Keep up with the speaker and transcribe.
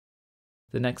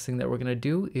The next thing that we're going to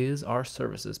do is our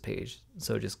services page.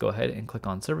 So just go ahead and click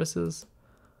on services.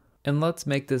 And let's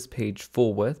make this page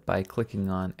full width by clicking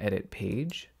on edit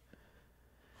page.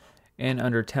 And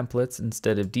under templates,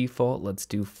 instead of default, let's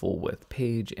do full width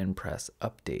page and press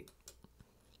update.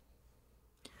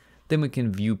 Then we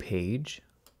can view page.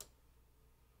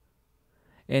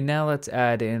 And now let's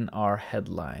add in our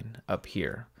headline up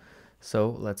here. So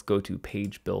let's go to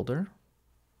page builder.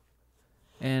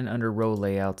 And under row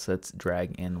layouts, let's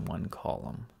drag in one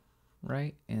column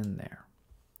right in there.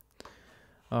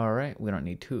 All right, we don't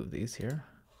need two of these here.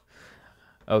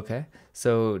 Okay,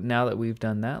 so now that we've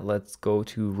done that, let's go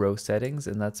to row settings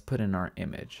and let's put in our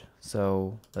image.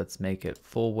 So let's make it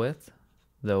full width,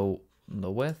 though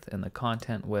the width and the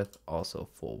content width also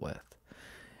full width.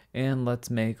 And let's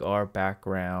make our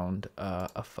background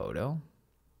a photo.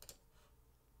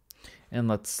 And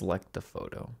let's select the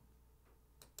photo.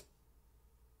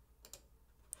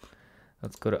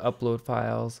 Let's go to upload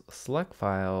files, select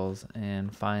files,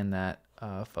 and find that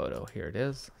photo. Here it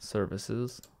is,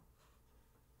 services.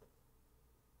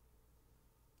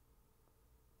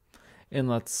 And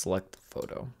let's select the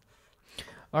photo.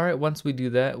 All right, once we do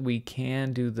that, we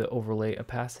can do the overlay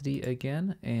opacity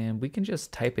again, and we can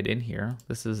just type it in here.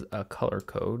 This is a color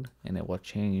code, and it will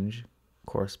change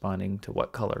corresponding to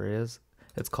what color it is.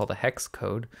 It's called a hex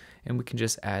code, and we can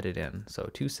just add it in. So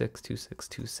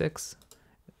 262626.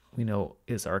 We know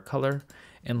is our color,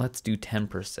 and let's do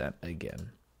 10%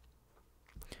 again.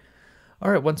 All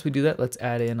right, once we do that, let's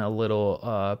add in a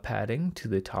little padding to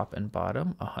the top and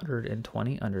bottom,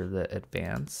 120 under the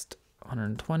advanced,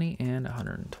 120 and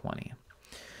 120.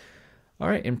 All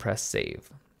right, and press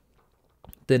save.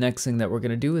 The next thing that we're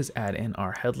gonna do is add in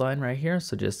our headline right here.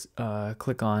 So just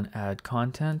click on add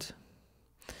content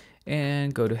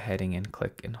and go to heading and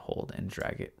click and hold and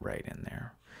drag it right in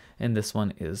there. And this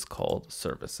one is called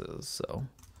services. So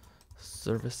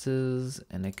services,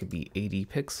 and it could be 80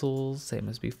 pixels, same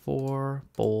as before,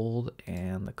 bold,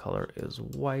 and the color is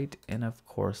white. And of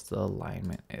course the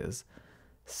alignment is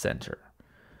center.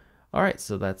 All right,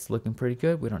 so that's looking pretty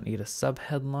good. We don't need a sub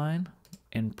headline,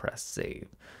 and press save.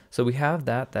 So we have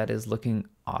that, that is looking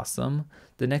awesome.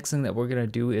 The next thing that we're gonna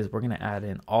do is we're gonna add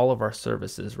in all of our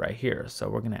services right here. So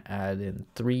we're gonna add in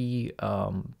 3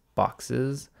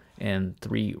 boxes and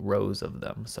 3 rows of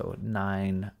them. So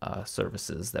 9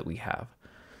 services that we have.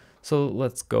 So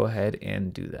let's go ahead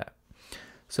and do that.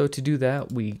 So to do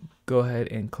that, we go ahead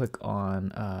and click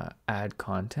on add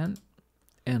content,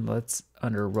 and let's,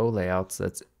 under row layouts,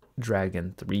 let's drag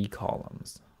in 3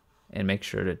 columns and make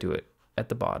sure to do it at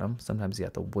the bottom. Sometimes you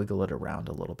have to wiggle it around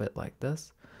a little bit like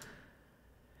this.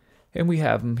 And we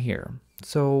have them here.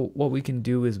 So what we can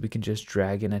do is we can just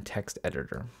drag in a text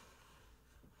editor.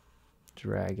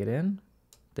 Drag it in.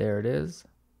 There it is.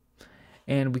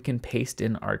 And we can paste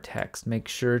in our text. Make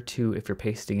sure to, if you're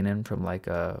pasting it in from like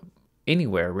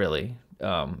anywhere really,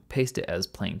 paste it as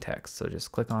plain text. So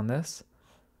just click on this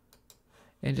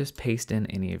and just paste in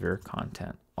any of your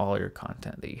content, all your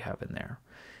content that you have in there.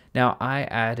 Now I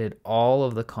added all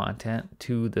of the content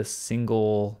to the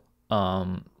single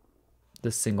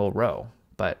row,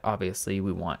 but obviously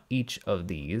we want each of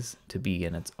these to be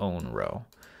in its own row.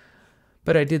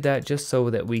 But I did that just so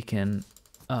that we can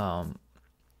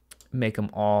make them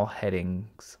all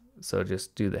headings. So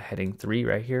just do the heading 3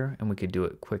 right here, and we could do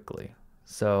it quickly.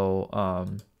 So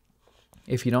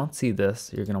if you don't see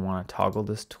this, you're gonna wanna toggle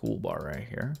this toolbar right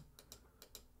here.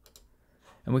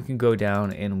 And we can go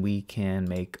down and we can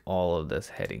make all of this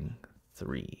heading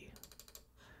 3.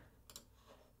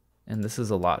 And this is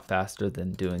a lot faster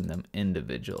than doing them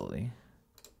individually.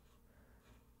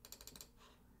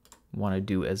 Want to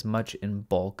do as much in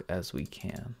bulk as we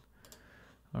can.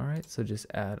 All right, so just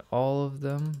add all of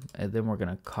them, and then we're going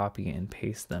to copy and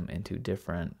paste them into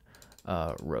different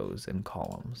rows and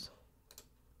columns.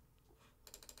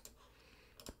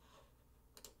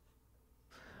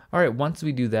 All right, once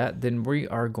we do that, then we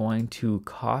are going to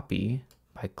copy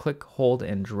by click, hold,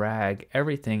 and drag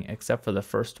everything except for the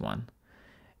first one.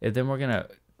 And then we're gonna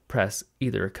press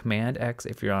either Command X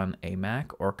if you're on a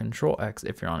Mac or Control X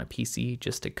if you're on a PC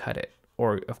just to cut it.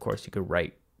 Or of course you could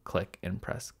right click and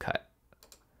press cut.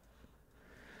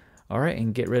 All right,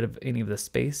 and get rid of any of the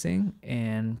spacing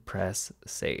and press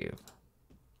save.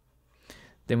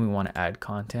 Then we want to add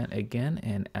content again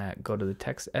and go to the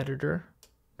text editor,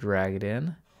 drag it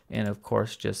in, and of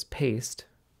course just paste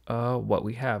what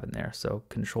we have in there. So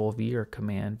Control V or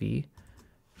Command V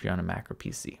if you're on a Mac or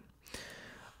PC.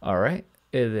 All right,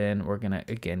 and then we're gonna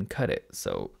again cut it.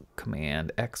 So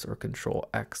Command X or Control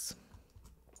X.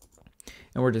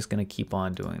 And we're just gonna keep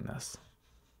on doing this.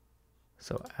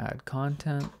 So add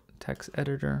content, text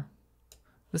editor,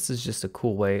 This is just a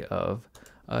cool way of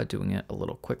doing it a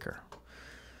little quicker.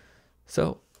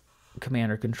 So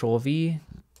Command or Control V,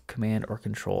 Command or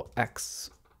Control X,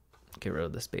 get rid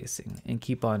of the spacing, and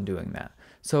keep on doing that.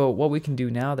 So what we can do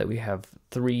now that we have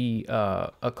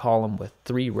a column with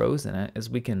 3 rows in it is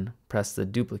we can press the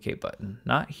duplicate button,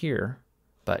 not here,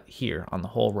 but here on the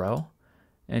whole row,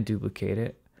 and duplicate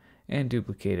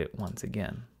it once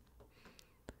again.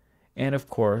 And of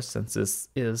course, since this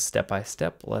is step by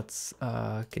step, let's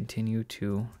continue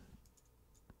to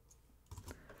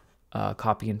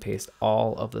copy and paste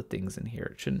all of the things in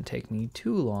here. It shouldn't take me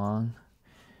too long.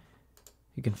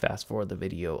 You can fast forward the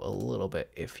video a little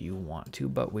bit if you want to,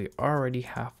 but we're already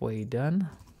halfway done.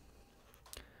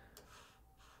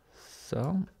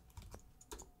 So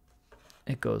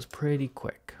it goes pretty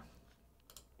quick.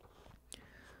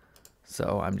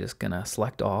 So I'm just gonna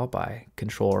select all by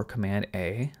Control or Command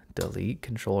A, delete,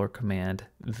 Control or Command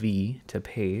V to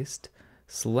paste,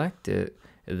 select it,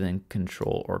 and then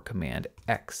Control or Command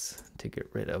X to get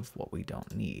rid of what we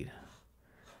don't need.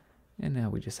 And now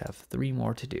we just have 3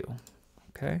 more to do.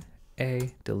 Okay,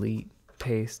 A, delete,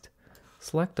 paste,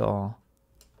 select all,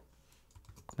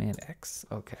 Command X.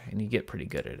 Okay, and you get pretty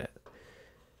good at it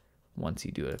once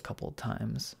you do it a couple of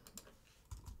times.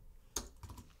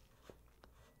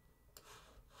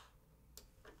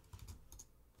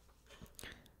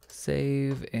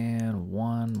 Save, and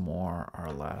one more,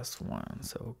 our last one.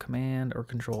 So Command or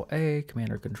Control A,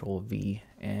 Command or Control V,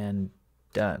 and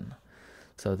done.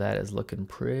 So that is looking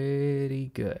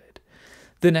pretty good.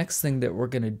 The next thing that we're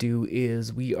going to do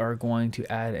is we are going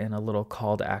to add in a little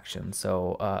call to action.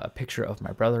 So a picture of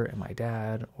my brother and my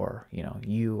dad, or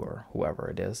you or whoever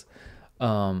it is,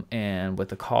 and with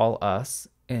the call us.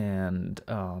 And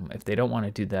if they don't want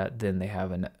to do that, then they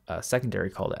have a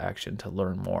secondary call to action to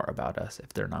learn more about us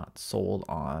if they're not sold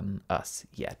on us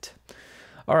yet.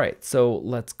 All right, so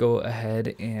let's go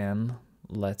ahead and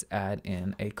let's add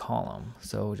in a column.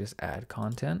 So just add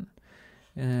content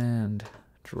and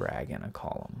drag in a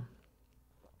column.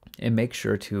 And make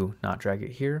sure to not drag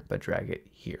it here, but drag it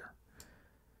here.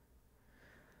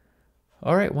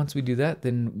 All right, once we do that,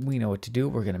 then we know what to do.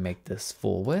 We're going to make this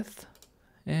full width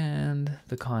and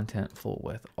the content full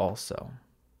width also.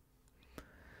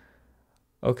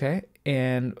 Okay,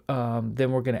 and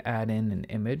then we're going to add in an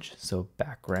image. So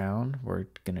background, we're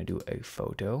going to do a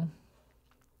photo,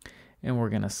 and we're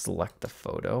going to select the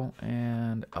photo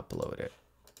and upload it.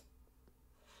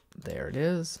 There it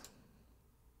is.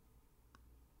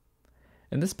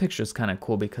 And this picture is kind of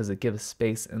cool because it gives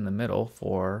space in the middle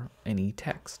for any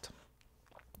text.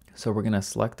 So we're going to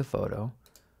select the photo.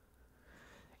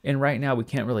 And right now we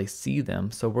can't really see them,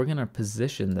 so we're going to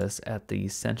position this at the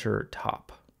center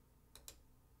top.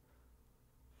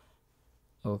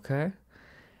 Okay.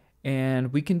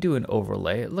 And we can do an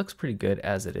overlay. It looks pretty good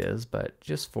as it is, but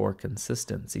just for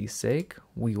consistency's sake,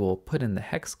 we will put in the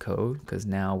hex code because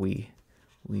now we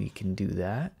can do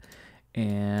that.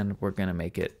 And we're going to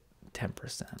make it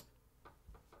 10%.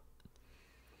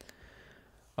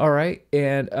 All right,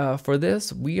 and for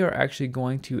this, we are actually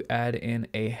going to add in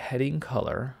a heading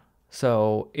color.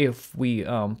 So if we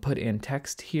put in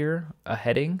text here, a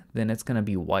heading, then it's going to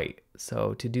be white.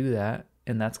 So to do that,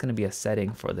 and that's going to be a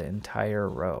setting for the entire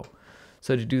row.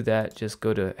 So to do that, just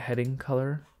go to heading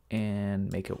color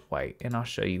and make it white. And I'll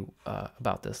show you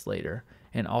about this later.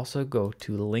 And also go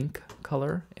to link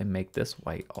color and make this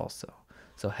white also.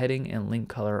 So heading and link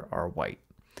color are white.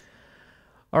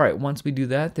 All right, once we do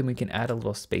that, then we can add a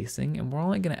little spacing, and we're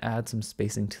only going to add some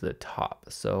spacing to the top.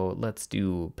 So let's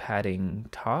do padding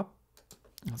top.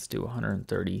 Let's do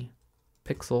 130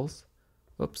 pixels.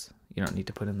 Whoops, you don't need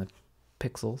to put in the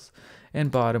pixels. And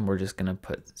bottom, we're just going to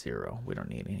put 0. We don't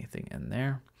need anything in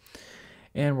there.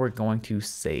 And we're going to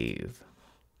save.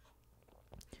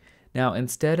 Now,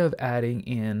 instead of adding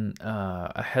in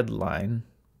a headline,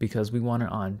 because we want it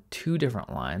on 2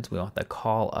 different lines, we want the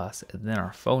call us and then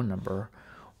our phone number,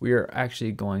 we are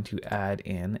actually going to add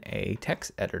in a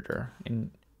text editor, and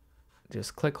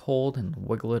just click, hold, and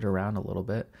wiggle it around a little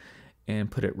bit and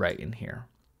put it right in here.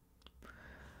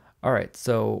 All right,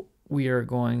 so we are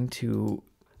going to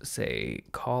say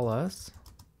call us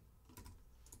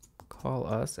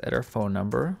at our phone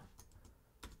number.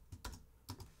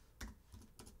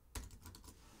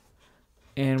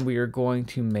 And we are going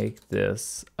to make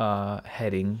this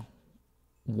heading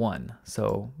 1.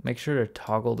 So make sure to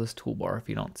toggle this toolbar if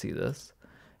you don't see this.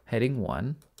 Heading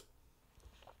 1.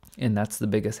 And that's the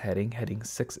biggest heading. Heading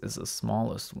 6 is the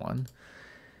smallest one.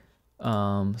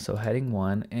 So heading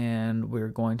 1, and we're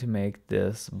going to make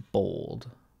this bold.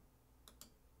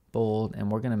 Bold, and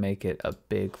we're going to make it a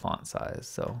big font size.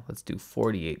 So let's do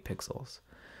 48 pixels.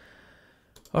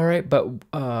 All right, but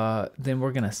then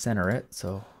we're gonna center it.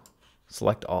 So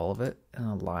select all of it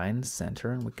and align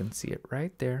center, and we can see it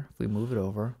right there if we move it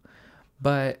over.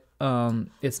 But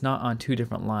it's not on two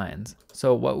different lines.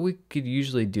 So what we could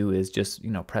usually do is just,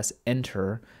 press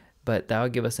enter, but that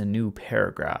would give us a new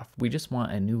paragraph. We just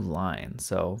want a new line.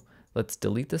 So let's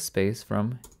delete the space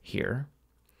from here.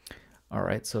 All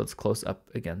right, so it's close up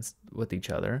against with each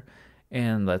other.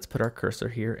 And let's put our cursor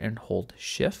here and hold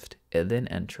shift and then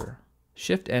enter.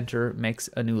 Shift enter makes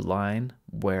a new line,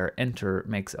 where enter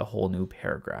makes a whole new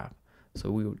paragraph.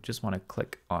 So we just want to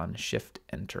click on shift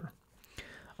enter.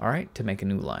 All right, to make a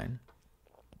new line.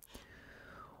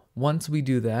 Once we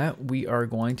do that, we are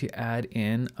going to add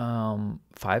in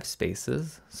 5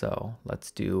 spaces. So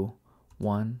let's do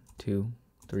 1, 2,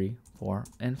 3, 4,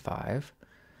 and 5.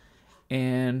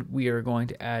 And we are going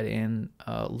to add in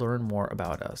learn more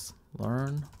about us.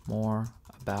 Learn more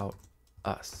about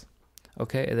us.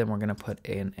 Okay, and then we're going to put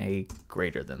in a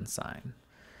greater than sign.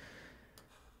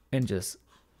 And just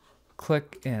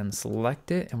click and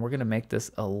select it, and we're going to make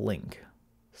this a link.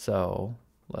 So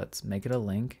let's make it a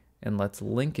link, and let's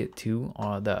link it to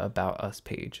the About Us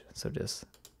page. So just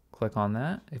click on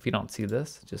that. If you don't see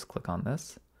this, just click on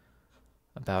this.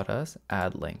 About Us,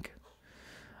 add link.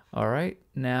 All right,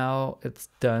 now it's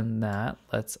done that.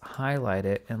 Let's highlight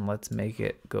it and let's make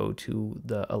it go to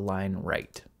the align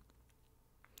right.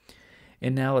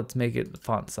 And now let's make it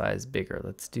font size bigger.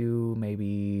 Let's do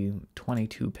maybe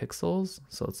 22 pixels,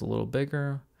 so it's a little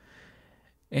bigger.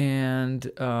 And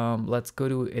let's go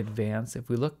to advanced. If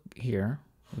we look here,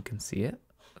 we can see it.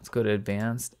 Let's go to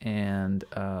advanced, and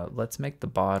let's make the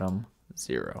bottom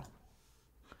 0.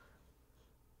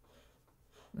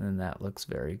 And that looks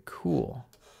very cool.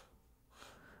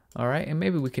 All right, and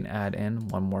maybe we can add in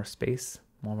one more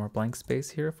blank space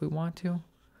here if we want to.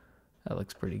 That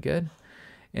looks pretty good.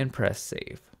 And press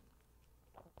save.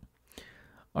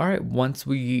 All right, once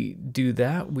we do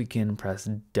that, we can press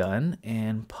done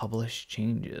and publish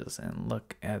changes. And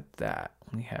look at that.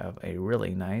 We have a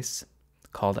really nice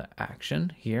call to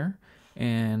action here.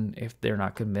 And if they're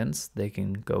not convinced, they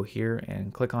can go here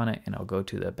and click on it, and it'll go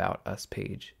to the About Us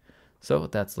page. So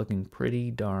that's looking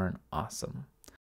pretty darn awesome.